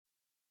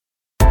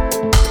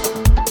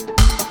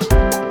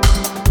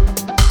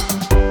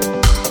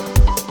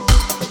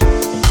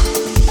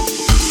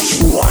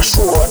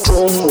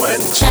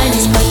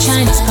Chinese pot,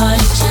 Chinese pot,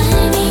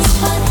 Chinese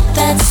pot.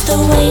 That's the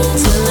way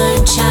to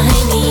learn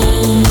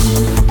Chinese.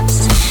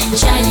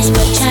 Chinese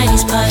pot,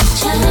 Chinese pot,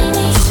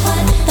 Chinese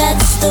pot.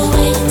 That's the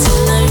way to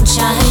learn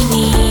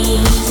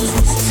Chinese.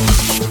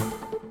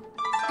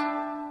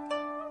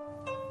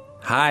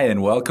 Hi,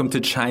 and welcome to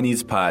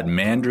Chinese Pod,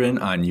 Mandarin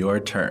on your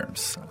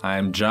terms.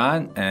 I'm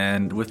John,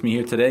 and with me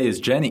here today is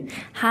Jenny.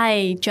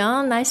 Hi,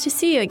 John. Nice to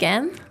see you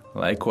again.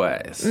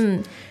 Likewise.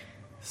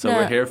 So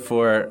we're here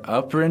for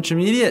upper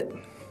intermediate.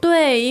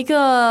 对，一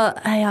个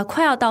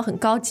快要到很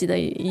高级的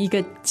一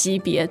个级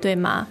别，对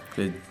吗？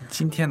对，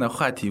今天的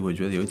话题我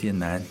觉得有点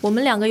难。我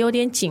们两个有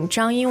点紧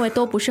张，因为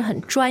都不是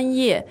很专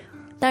业，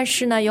但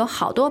是呢，有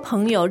好多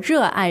朋友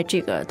热爱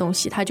这个东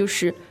西，它就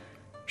是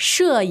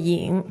摄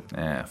影。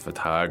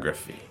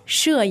photography。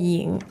摄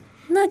影。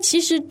那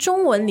其实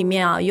中文里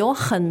面啊有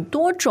很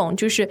多种，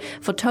就是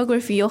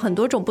photography 有很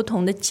多种不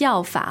同的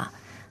叫法。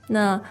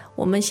那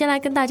我们先来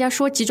跟大家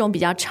说几种比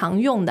较常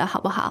用的，好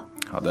不好？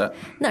好的。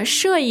那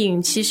摄影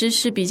其实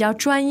是比较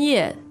专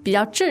业、比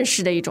较正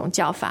式的一种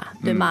叫法，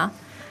对吗？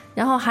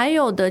然后还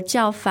有的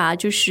叫法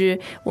就是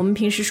我们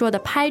平时说的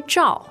拍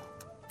照。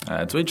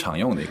最常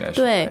用的应该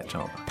是拍照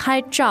吧。对，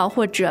拍照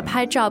或者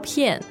拍照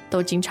片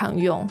都经常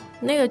用，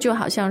那个就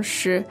好像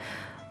是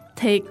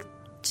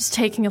just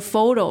taking a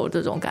photo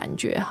这种感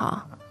觉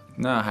哈。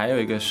那还有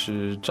一个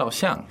是照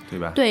相，对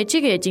吧？对，这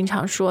个也经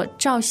常说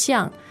照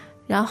相。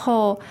然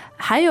后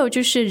还有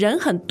就是人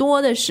很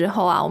多的时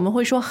候啊，我们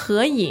会说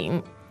合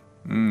影。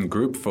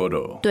group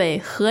photo。对，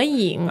合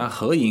影。那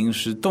合影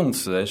是动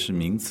词还是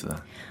名词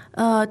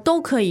啊？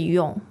都可以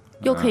用，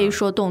又可以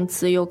说动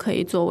词，又可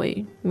以作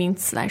为名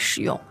词来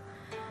使用。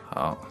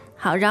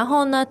好，然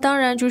后呢，当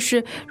然就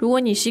是如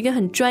果你是一个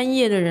很专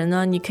业的人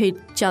呢，你可以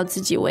叫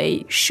自己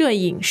为摄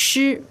影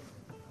师。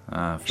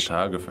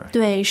photographer。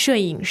对，摄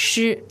影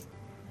师。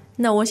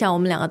那我想我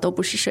们两个都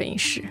不是摄影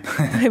师，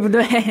对不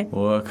对？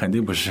我肯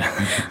定不是。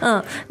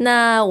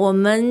那我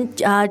们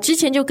之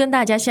前就跟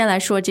大家先来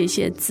说这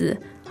些字，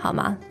好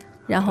吗？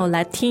然后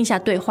来听一下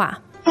对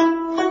话。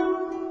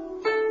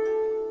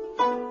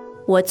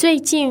我最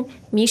近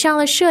迷上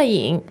了摄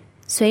影，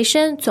随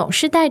身总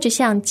是带着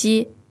相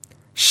机。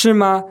是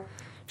吗？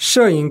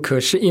摄影可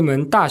是一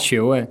门大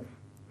学问，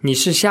你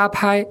是瞎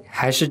拍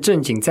还是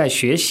正经在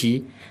学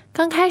习？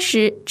刚开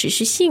始只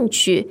是兴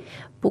趣，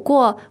不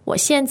过我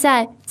现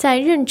在在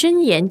认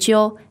真研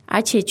究，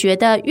而且觉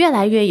得越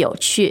来越有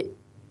趣。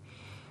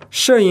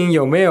摄影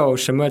有没有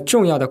什么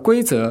重要的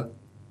规则？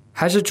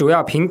还是主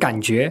要凭感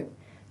觉？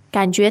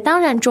感觉当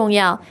然重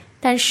要，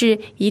但是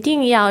一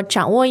定要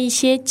掌握一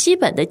些基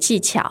本的技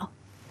巧。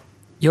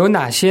有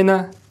哪些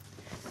呢？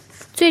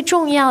最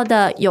重要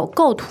的有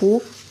构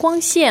图、光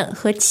线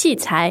和器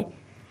材。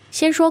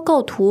先说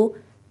构图，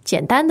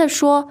简单的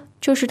说，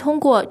就是通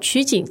过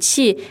取景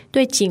器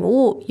对景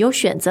物有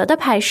选择的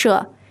拍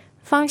摄，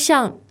方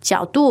向、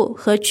角度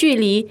和距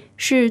离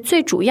是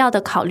最主要的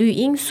考虑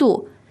因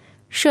素。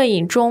摄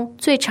影中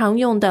最常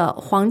用的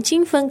黄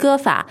金分割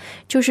法，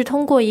就是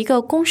通过一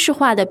个公式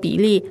化的比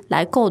例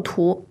来构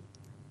图。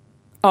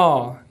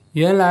哦，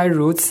原来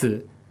如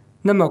此。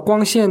那么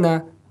光线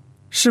呢？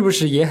是不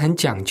是也很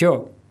讲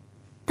究？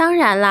当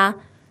然啦，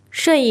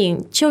摄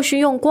影就是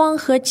用光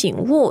和景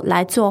物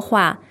来作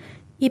画。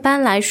一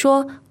般来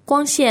说，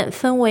光线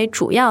分为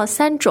主要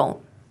3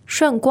种：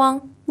顺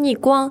光、逆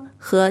光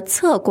和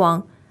侧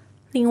光。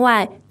另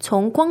外，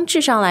从光质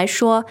上来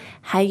说，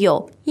还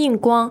有硬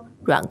光、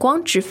软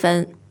光之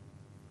分。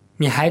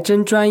你还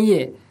真专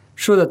业，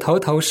说得头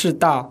头是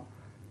道。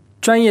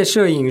专业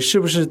摄影是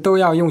不是都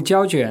要用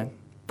胶卷，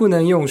不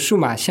能用数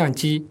码相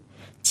机？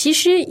其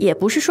实也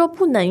不是说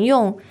不能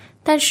用，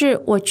但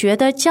是我觉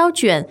得胶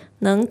卷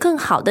能更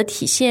好地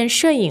体现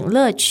摄影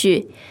乐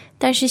趣。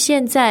但是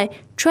现在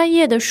专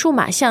业的数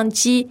码相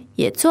机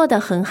也做得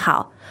很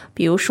好，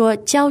比如说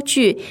焦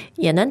距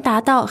也能达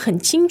到很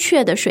精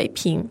确的水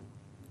平。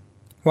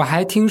我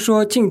还听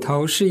说镜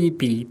头是一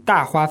笔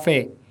大花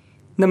费，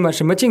那么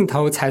什么镜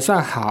头才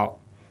算好？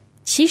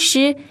其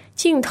实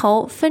镜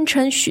头分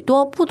成许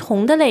多不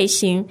同的类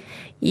型，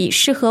以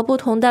适合不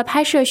同的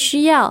拍摄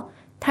需要，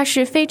它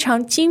是非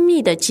常精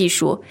密的技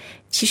术。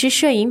其实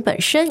摄影本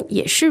身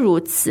也是如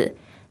此，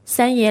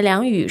三言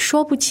两语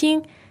说不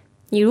清。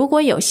你如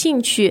果有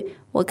兴趣，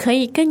我可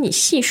以跟你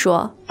细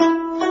说。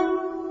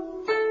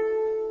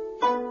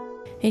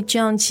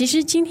John， 其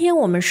实今天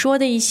我们说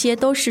的一些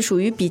都是属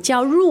于比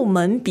较入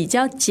门、比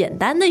较简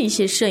单的一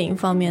些摄影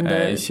方面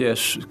的，一些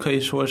可以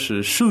说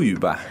是术语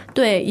吧。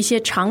对，一些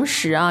常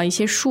识啊，一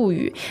些术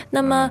语。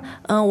那么，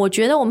我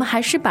觉得我们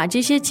还是把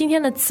这些今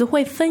天的词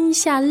汇分一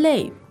下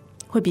类，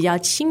会比较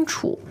清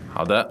楚。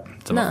好的，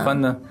怎么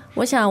分呢？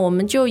我想我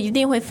们就一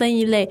定会分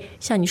一类，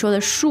像你说的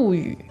术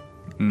语。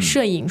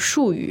摄影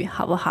术语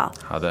好不好？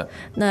好的。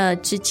那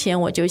之前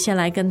我就先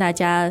来跟大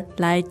家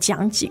来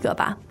讲几个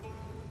吧。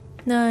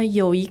那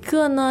有一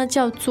个呢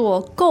叫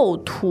做构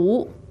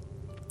图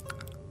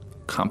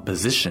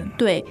composition。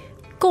 对，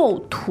构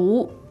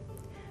图。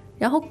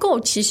然后构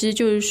其实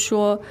就是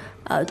说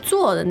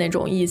做的那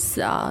种意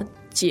思啊，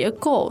结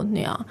构那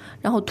样，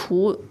然后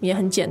图也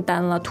很简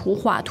单了，图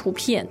画、图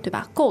片，对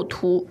吧？构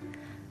图。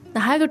那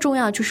还有一个重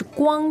要就是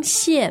光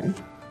线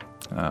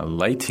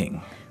，lighting，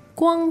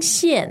 光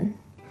线。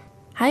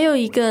还有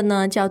一个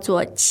呢叫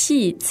做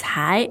器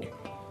材，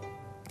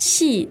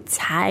器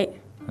材。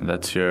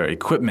That's your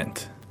equipment。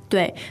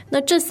对，那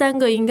这3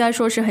个应该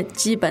说是很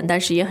基本，但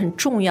是也很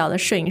重要的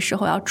摄影时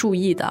候要注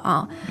意的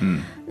啊。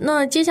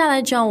那接下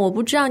来讲，我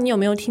不知道你有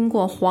没有听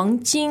过黄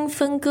金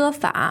分割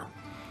法？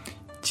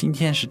今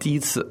天是第一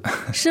次。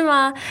是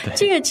吗？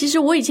这个其实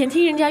我以前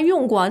听人家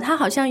用过，它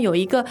好像有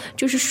一个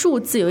就是数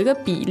字有一个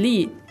比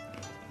例。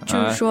就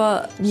是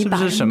说你把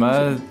是不是什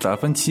么达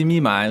芬奇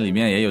密码里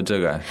面也有这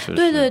个？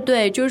对对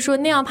对，就是说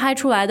那样拍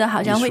出来的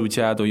好像会艺术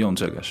家都用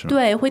这个是吗？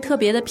对，会特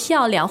别的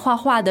漂亮，画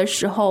画的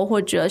时候或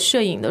者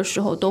摄影的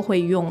时候都会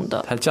用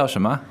的。它叫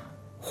什么？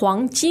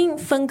黄金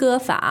分割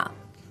法。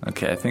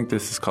Okay, I think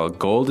this is called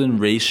golden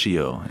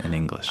ratio in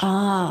English.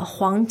 啊，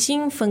黄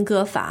金分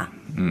割法。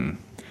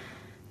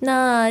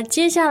那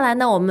接下来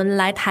呢，我们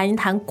来谈一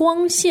谈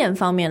光线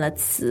方面的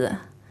词。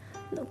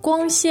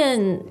光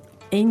线。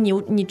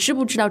你知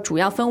不知道主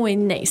要分为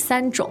哪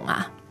3种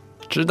啊？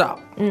知道。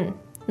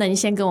那你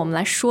先跟我们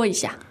来说一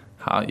下。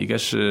好，一个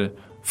是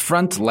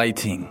front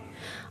lighting。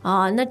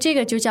那这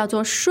个就叫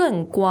做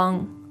顺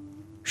光，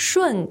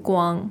顺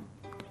光。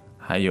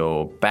还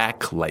有 back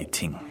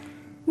lighting，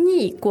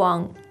 逆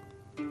光，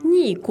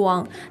逆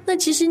光。那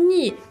其实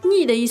逆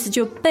的意思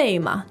就背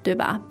嘛，对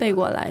吧？背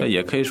过来。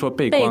也可以说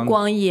背光。背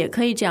光也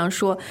可以这样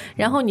说。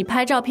然后你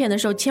拍照片的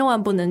时候，千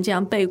万不能这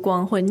样背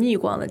光或逆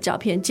光的照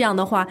片，这样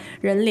的话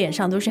人脸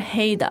上都是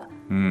黑的。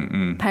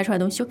拍出来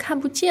的东西就看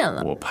不见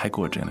了。我拍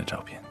过这样的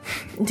照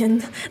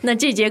片。那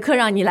这节课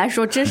让你来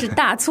说真是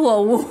大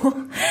错误。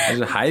但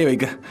是还有一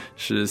个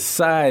是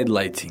side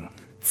lighting，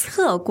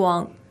 侧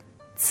光，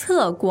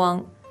侧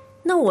光。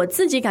那我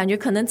自己感觉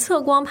可能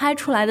侧光拍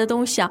出来的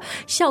东西啊，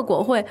效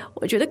果会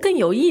我觉得更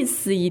有意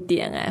思一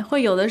点。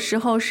会有的时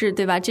候是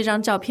对吧，这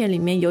张照片里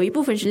面有一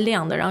部分是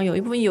亮的，然后有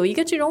一部分有一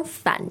个这种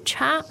反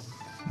差。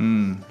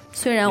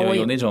虽然我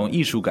有那种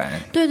艺术感。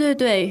对对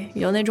对，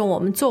有那种我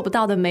们做不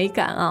到的美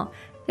感啊。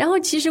然后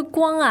其实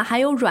光啊还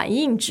有软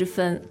硬之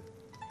分，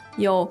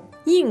有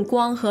硬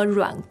光和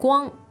软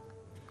光。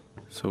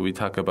So we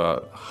talk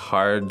about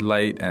hard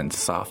light and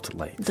soft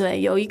light. 对，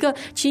有一个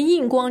其实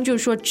硬光就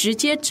是说直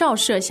接照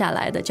射下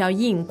来的叫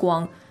硬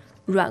光，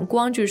软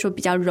光就是说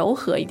比较柔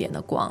和一点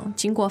的光，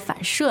经过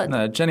反射的。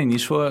那 Jenny， 你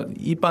说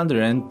一般的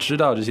人知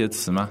道这些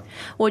词吗？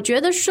我觉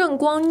得顺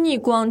光、逆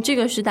光这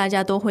个是大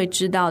家都会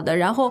知道的，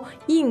然后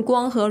硬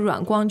光和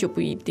软光就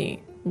不一定，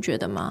你觉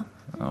得吗？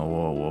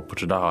我不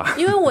知道啊。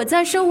因为我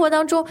在生活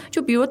当中，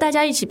就比如大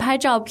家一起拍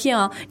照片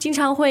啊，经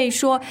常会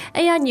说，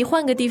哎呀，你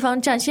换个地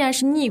方站，现在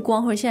是逆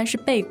光或者现在是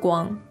背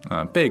光。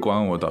背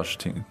光我倒是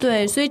听。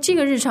对，所以这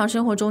个日常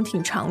生活中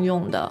挺常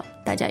用的，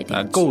大家一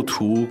定构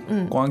图、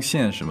光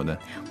线什么的。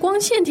光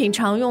线挺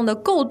常用的，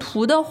构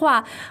图的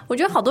话，我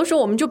觉得好多时候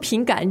我们就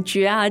凭感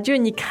觉啊，就是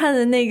你看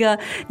的那个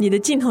你的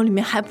镜头里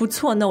面还不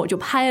错，那我就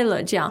拍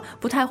了，这样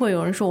不太会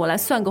有人说我来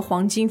算个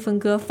黄金分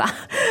割法，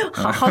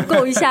好好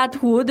构一下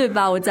图，对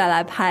吧？我再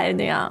来拍，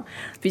那样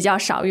比较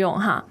少用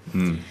哈。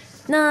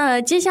那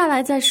接下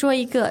来再说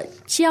一个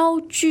焦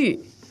距，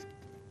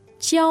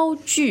焦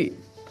距，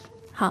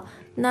好。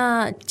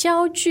那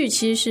焦距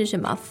其实是什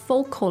么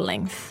 ？Focal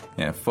length.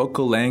 Yeah,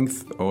 focal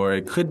length,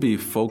 or it could be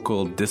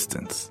focal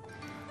distance.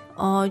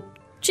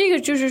 这个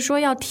就是说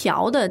要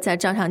调的，在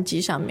照相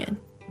机上面。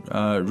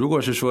如果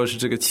是说是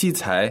这个器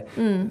材，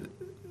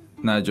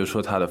那就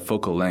说它的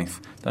focal length。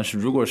但是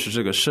如果是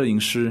这个摄影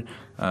师，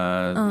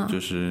就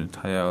是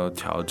他要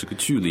调这个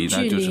距离，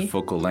那就是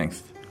focal length。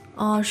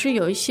是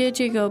有一些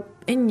这个，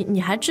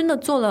你还真的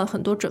做了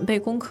很多准备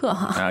功课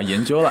哈。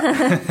研究了。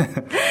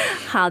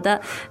好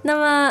的，那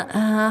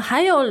么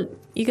还有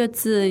一个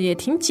字也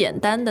挺简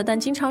单的，但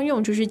经常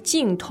用，就是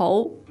镜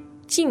头。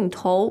镜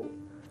头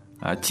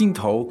镜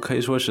头可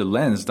以说是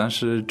lens， 但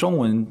是中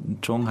文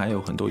中还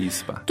有很多意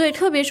思吧？对，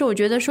特别是我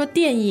觉得说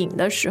电影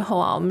的时候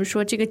啊，我们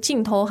说这个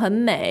镜头很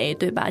美，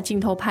对吧？镜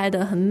头拍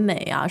得很美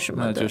啊什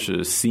么的，那就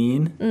是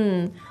scene，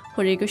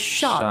 或者一个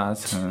shot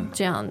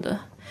这样的。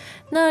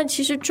那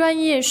其实专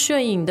业摄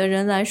影的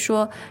人来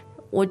说，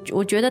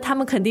我觉得他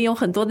们肯定有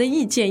很多的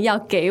意见要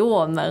给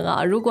我们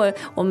啊。如果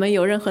我们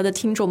有任何的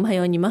听众朋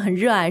友，你们很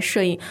热爱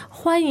摄影，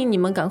欢迎你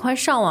们赶快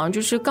上网，就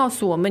是告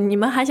诉我们你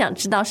们还想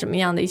知道什么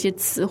样的一些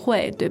词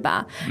汇，对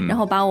吧？然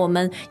后把我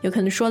们有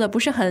可能说的不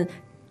是很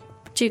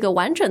这个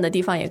完整的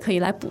地方也可以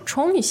来补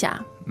充一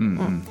下。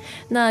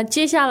那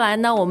接下来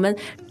呢，我们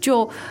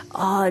就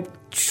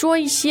说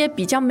一些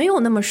比较没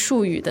有那么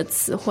术语的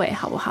词汇，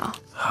好不好？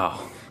好，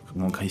我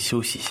们可以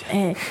休息一下。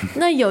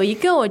那有一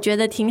个我觉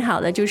得挺好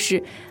的，就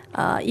是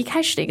一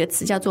开始的一个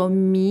词叫做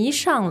迷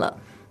上了。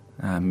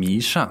迷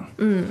上。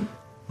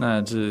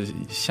那这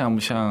像不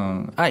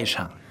像爱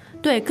上？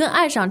对，跟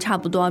爱上差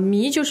不多。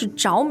迷就是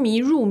着迷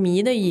入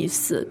迷的意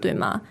思，对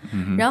吗？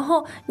然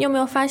后你有没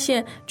有发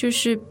现，就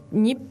是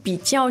你比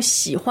较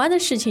喜欢的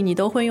事情，你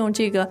都会用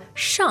这个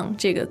上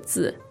这个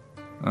字。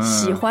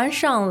喜欢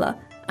上了，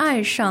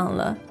爱上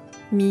了，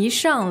迷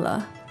上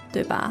了，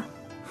对吧？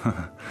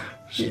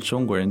是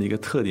中国人的一个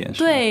特点。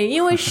对，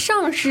因为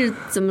上是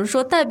怎么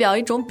说，代表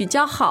一种比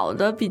较好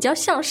的、比较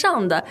向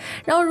上的。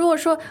然后如果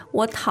说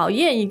我讨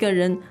厌一个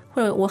人，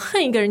或者我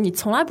恨一个人，你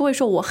从来不会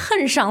说我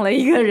恨上了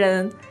一个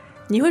人，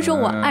你会说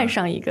我爱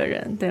上一个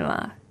人，对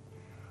吗？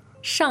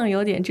上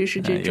有点就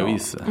是这种，有意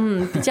思。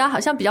比较好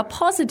像比较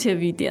positive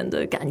一点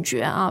的感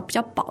觉啊，比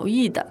较褒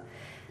义的。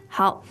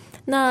好，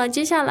那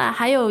接下来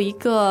还有一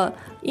个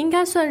应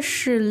该算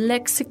是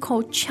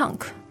lexical chunk。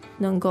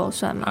能够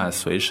算吗？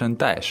随身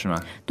带是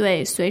吗？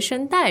对，随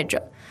身带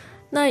着。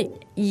那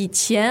以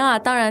前啊，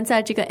当然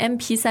在这个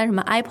MP3 什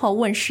么 iPod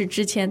问世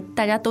之前，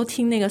大家都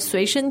听那个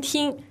随身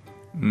听。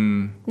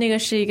那个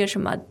是一个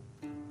什么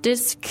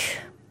disc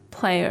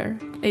player，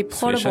 a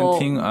portable 随身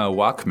听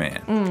Walkman。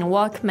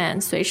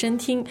Walkman 随身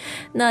听。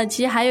那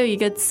其实还有一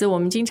个词，我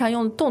们经常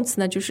用的动词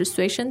呢，就是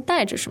随身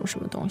带着什么什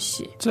么东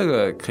西。这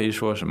个可以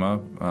说什么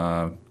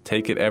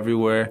take it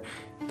everywhere。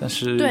但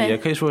是也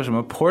可以说什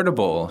么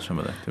portable 什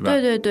么的，对吧？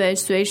对对对，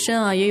随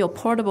身啊也有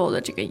portable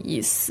的这个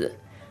意思。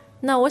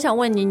那我想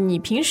问你，你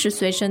平时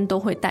随身都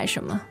会带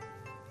什么？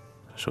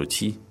手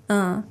机。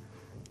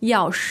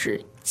钥匙、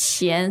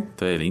钱。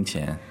对，零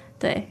钱。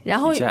对，然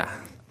后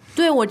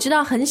对，我知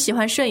道很喜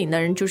欢摄影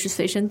的人就是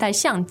随身带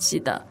相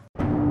机的。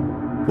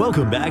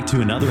Welcome back to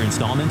another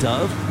installment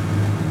of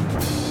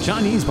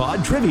Chinese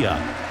Pod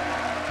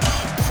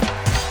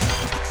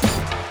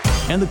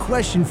Trivia.And the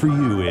question for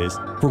you is,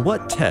 for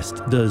what test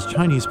does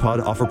Chinese Pod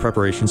offer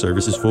preparation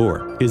services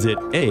for? Is it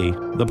A,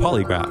 the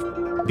polygraph,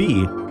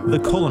 B, the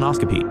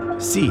colonoscopy,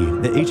 C,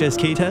 the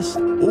HSK test,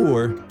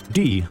 or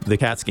D, the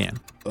CAT scan?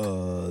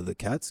 The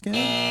CAT scan?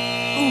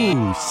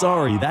 Ooh,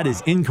 sorry, that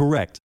is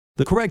incorrect.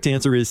 The correct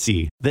answer is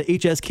C, the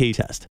HSK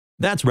test.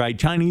 That's right,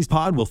 Chinese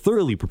Pod will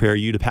thoroughly prepare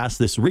you to pass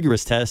this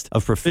rigorous test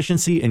of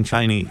proficiency in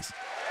Chinese.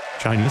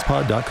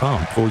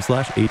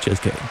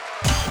 ChinesePod.com/HSK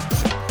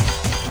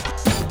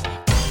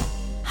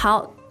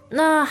好，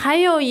那还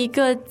有一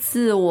个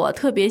字我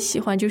特别喜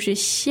欢，就是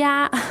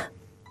瞎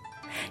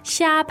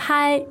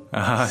拍、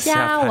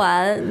瞎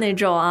玩那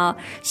种啊，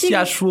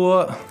瞎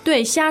说。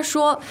对，瞎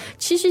说。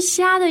其实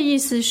瞎的意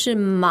思是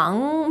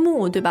盲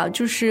目，对吧？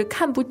就是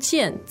看不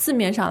见，字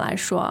面上来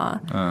说啊。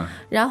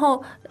然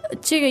后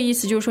这个意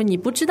思就是说，你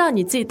不知道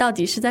你自己到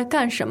底是在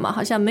干什么，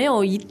好像没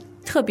有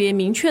特别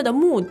明确的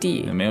目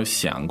的，也没有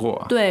想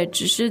过。对，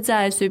只是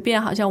在随便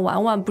好像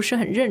玩玩，不是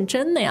很认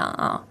真那样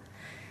啊。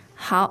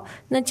好，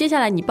那接下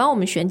来你帮我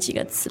们选几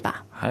个词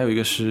吧。还有一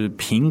个是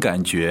凭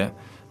感觉，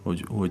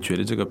我觉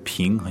得这个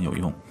凭很有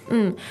用。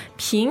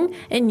凭，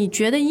你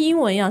觉得英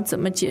文要怎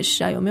么解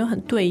释啊？有没有很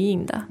对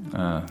应的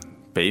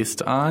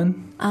？Based on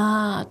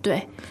啊，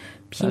对，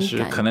凭感觉。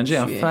但是可能这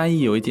样翻译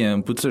有一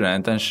点不自然，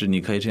但是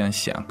你可以这样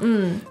想。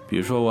比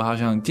如说我好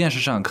像电视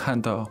上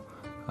看到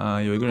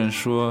有一个人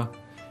说，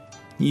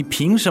你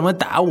凭什么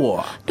打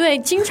我？对，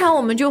经常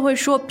我们就会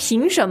说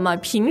凭什么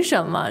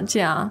这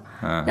样。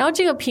然后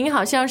这个凭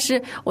好像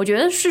是我觉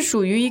得是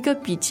属于一个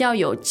比较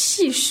有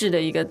气势的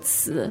一个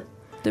词，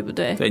对不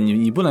对？对，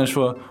你不能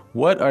说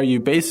What are you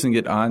basing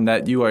it on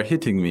that you are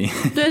hitting me？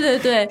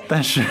 对。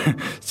但是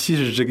气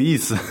势是这个意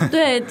思。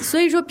对，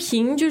所以说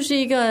凭就是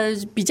一个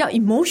比较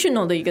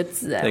emotional 的一个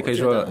字。对，可以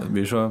说比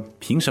如说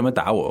凭什么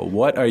打我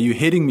What are you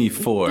hitting me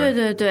for？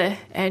 对，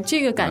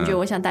这个感觉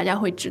我想大家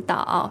会知道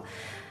啊。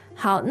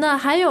好，那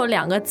还有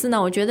两个字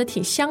呢，我觉得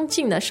挺相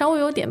近的，稍微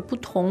有点不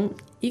同。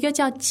一个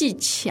叫技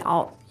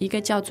巧，一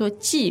个叫做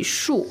技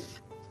术。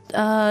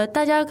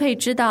大家可以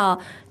知道，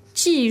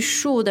技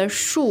术的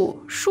术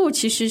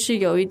其实是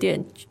有一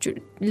点，就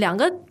两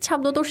个差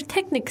不多都是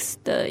techniques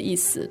的意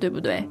思，对不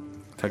对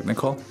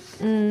 ？Technical？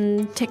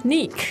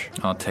 technique。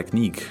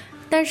technique。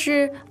但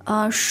是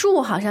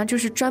术好像就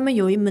是专门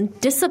有一门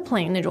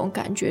discipline 那种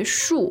感觉，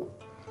术。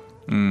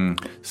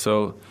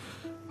So。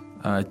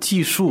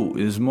技术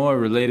is more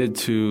related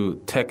to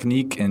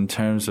technique in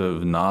terms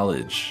of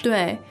knowledge.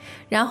 对，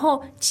然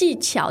后技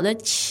巧的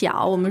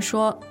巧，我们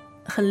说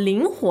很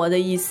灵活的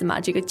意思嘛，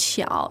这个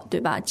巧，对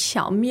吧？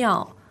巧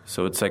妙。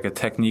So it's like a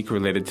technique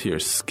related to your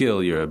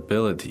skill, your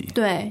ability.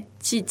 对，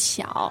技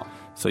巧。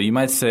So you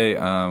might say,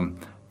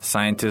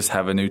 scientists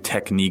have a new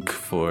technique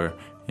for,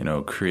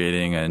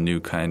 creating a new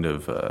kind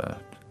of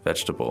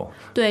vegetable.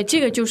 对，这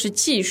个就是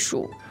技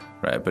术。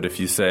Right, but if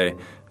you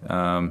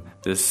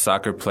say,this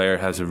soccer player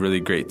has a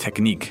really great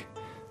technique.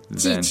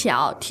 技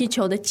巧，踢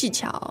球的技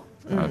巧。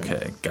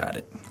Okay, got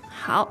it.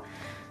 好，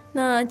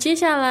那接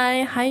下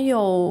来还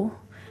有，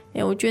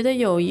我觉得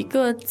有一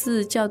个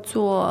字叫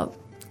做，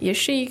也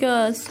是一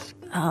个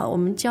我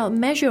们叫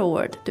measure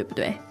word， 对不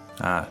对？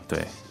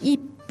对。一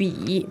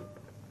笔，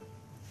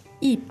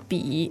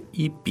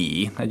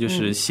那就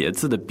是写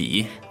字的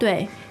笔。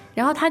对，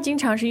然后它经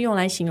常是用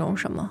来形容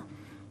什么？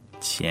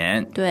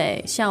钱。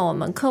对，像我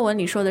们课文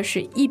里说的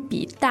是一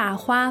笔大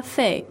花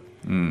费，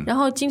然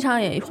后经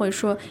常也会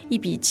说一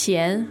笔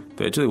钱。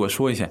对，这里我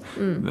说一下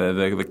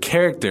，the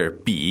character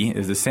笔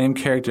is the same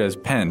character as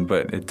pen,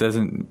 but it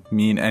doesn't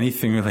mean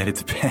anything related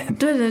to pen.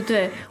 对对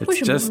对，为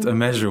什么 It's just a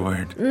measure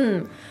word.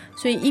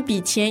 所以一笔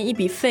钱、一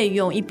笔费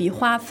用、一笔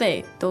花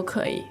费都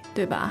可以，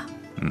对吧？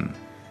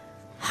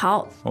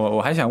好，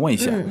我还想问一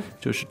下，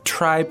就是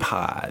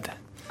tripod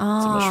怎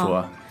么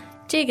说？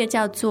这个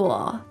叫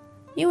做，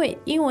因为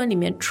英文里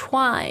面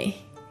try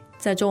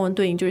在中文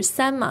对应就是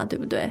三嘛，对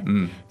不对？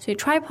所以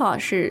tripod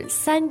是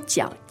三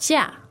脚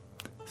架。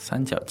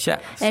三脚架，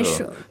哎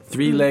so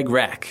three leg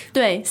rack。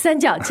对，三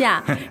脚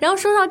架。然后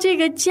说到这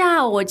个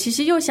架，我其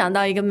实又想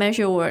到一个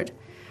measure word，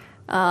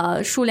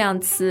 数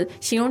量词，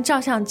形容照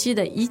相机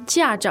的一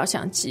架照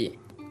相机。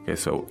Okay,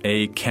 so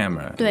a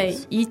camera. 对，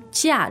一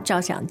架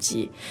照相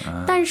机。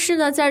但是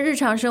呢，在日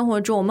常生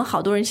活中，我们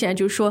好多人现在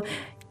就说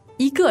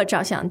一个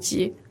照相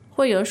机，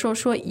或者有的时候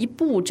说一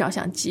部照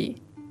相机。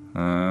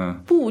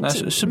那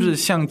是不是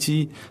相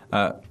机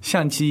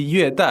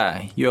越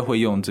大越会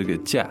用这个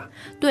架？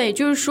对，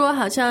就是说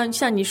好像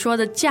你说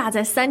的架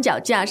在三脚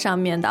架上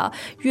面的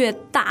越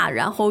大，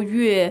然后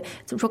越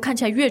怎么说看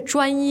起来越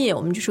专业，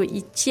我们就说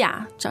一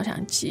架照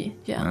相机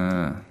这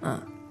样。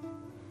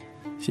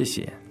谢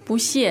谢。不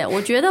谢，我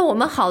觉得我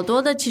们好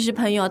多的其实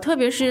朋友，特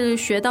别是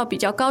学到比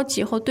较高级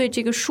以后，对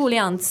这个数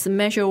量词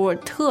measure word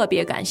特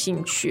别感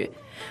兴趣。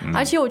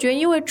而且我觉得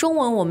因为中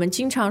文我们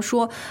经常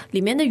说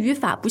里面的语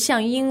法不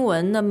像英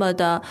文那么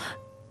的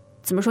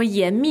怎么说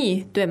严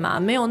密，对吗？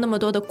没有那么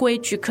多的规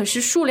矩，可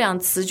是数量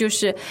词就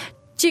是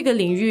这个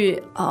领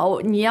域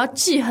你要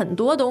记很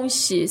多东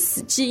西，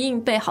死记硬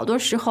背，好多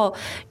时候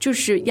就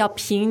是要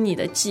凭你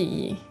的记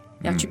忆，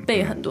要去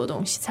背很多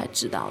东西才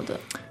知道的。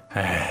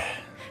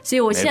所以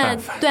我现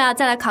在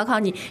再来考考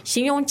你，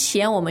形容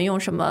钱我们用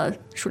什么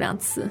数量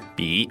词？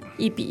笔，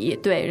一笔。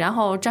对，然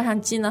后照相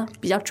机呢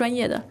比较专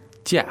业的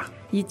架，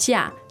一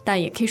架，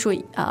但也可以说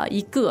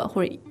一个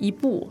或者一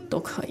部都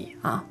可以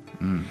啊。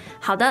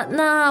好的，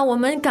那我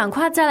们赶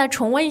快再来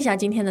重温一下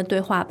今天的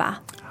对话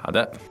吧。好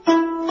的。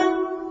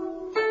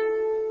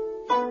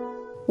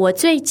我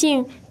最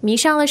近迷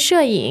上了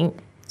摄影，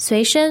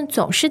随身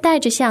总是带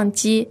着相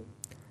机。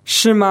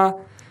是吗？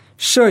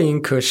摄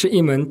影可是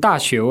一门大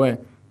学问，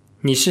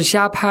你是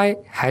瞎拍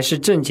还是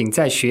正经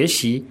在学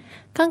习？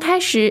刚开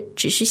始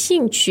只是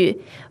兴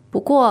趣，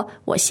不过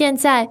我现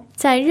在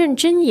在认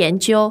真研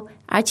究，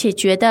而且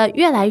觉得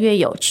越来越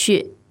有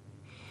趣。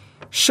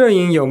摄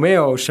影有没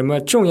有什么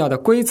重要的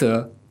规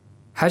则？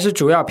还是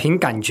主要凭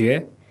感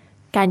觉？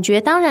感觉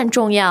当然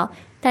重要，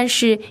但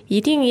是一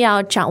定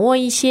要掌握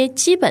一些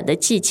基本的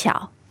技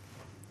巧。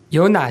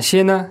有哪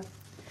些呢？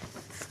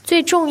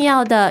最重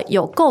要的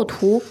有构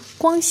图、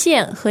光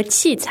线和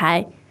器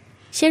材。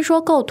先说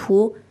构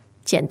图，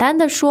简单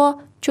的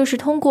说，就是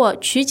通过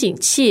取景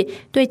器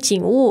对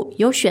景物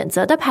有选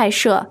择的拍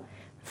摄，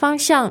方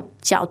向、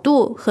角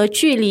度和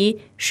距离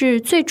是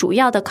最主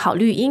要的考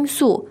虑因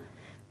素。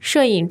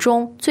摄影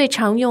中最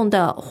常用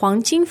的黄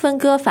金分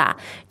割法，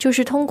就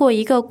是通过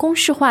一个公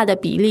式化的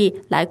比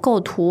例来构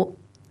图。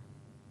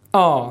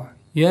哦，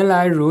原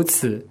来如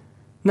此。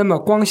那么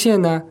光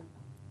线呢？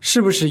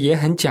是不是也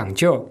很讲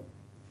究？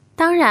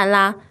当然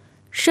啦，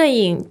摄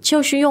影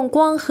就是用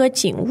光和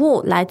景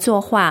物来作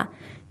画。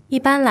一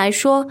般来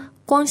说，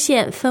光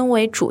线分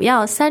为主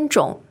要3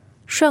种：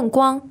顺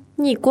光、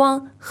逆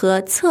光和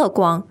侧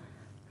光。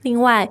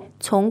另外，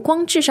从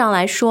光质上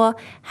来说，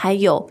还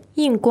有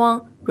硬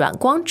光、软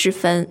光之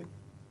分。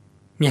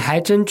你还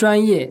真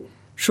专业，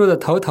说得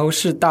头头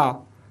是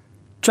道。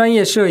专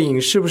业摄影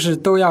是不是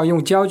都要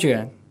用胶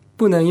卷，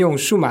不能用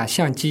数码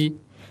相机？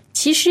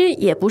其实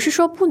也不是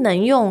说不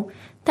能用，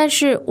但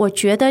是我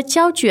觉得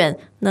胶卷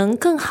能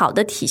更好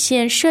地体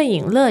现摄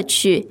影乐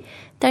趣。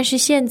但是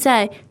现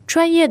在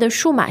专业的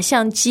数码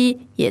相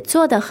机也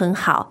做得很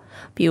好，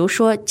比如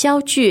说焦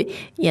距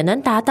也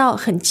能达到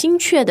很精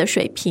确的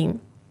水平。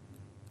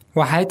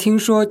我还听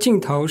说镜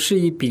头是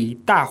一笔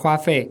大花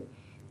费，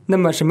那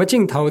么什么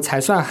镜头才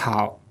算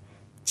好？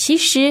其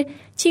实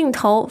镜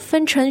头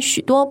分成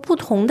许多不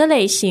同的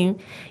类型，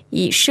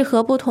以适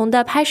合不同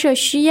的拍摄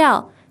需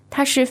要。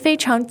它是非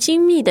常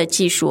精密的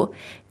技术，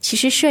其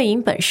实摄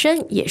影本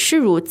身也是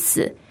如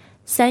此，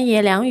三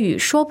言两语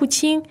说不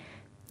清。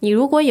你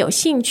如果有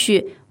兴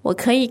趣，我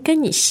可以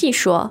跟你细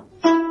说。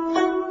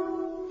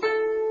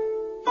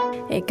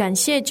感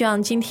谢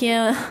John今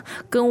天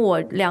跟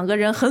我2个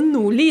人很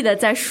努力的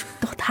在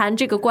谈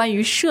这个关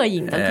于摄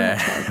影的课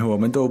程。我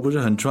们都不是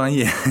很专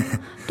业。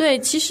对，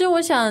其实我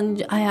想，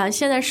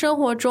现在生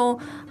活中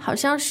好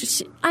像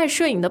是爱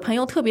摄影的朋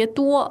友特别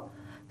多。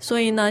所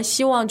以呢，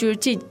希望就是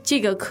这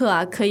个课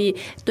啊，可以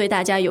对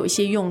大家有一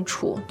些用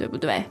处，对不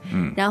对？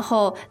然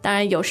后当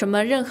然有什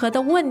么任何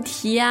的问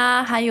题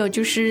啊，还有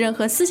就是任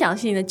何思想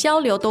性的交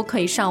流，都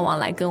可以上网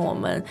来跟我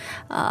们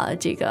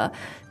这个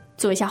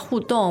做一下互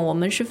动，我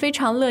们是非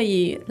常乐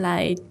意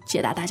来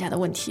解答大家的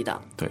问题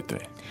的。对对。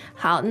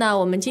好，那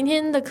我们今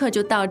天的课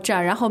就到这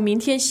儿，然后明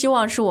天希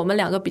望是我们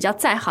2个比较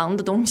在行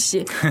的东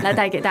西来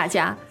带给大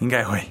家。应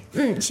该会。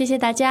谢谢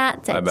大家，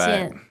再见。拜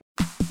拜。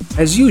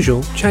As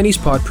usual,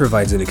 ChinesePod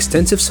provides an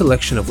extensive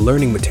selection of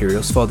learning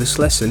materials for this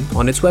lesson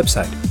on its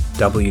website,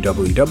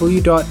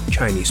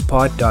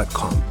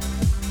 www.chinesepod.com.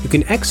 You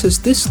can access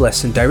this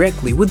lesson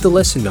directly with the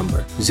lesson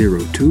number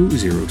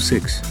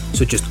 0206.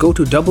 So just go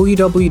to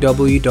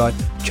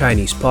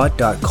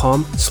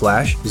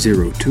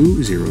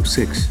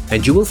www.chinesepod.com/0206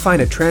 and you will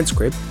find a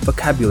transcript,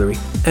 vocabulary,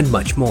 and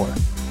much more.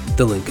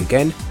 The link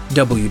again,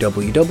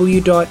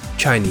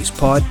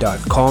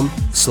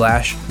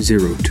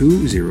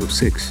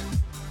 www.chinesepod.com/0206.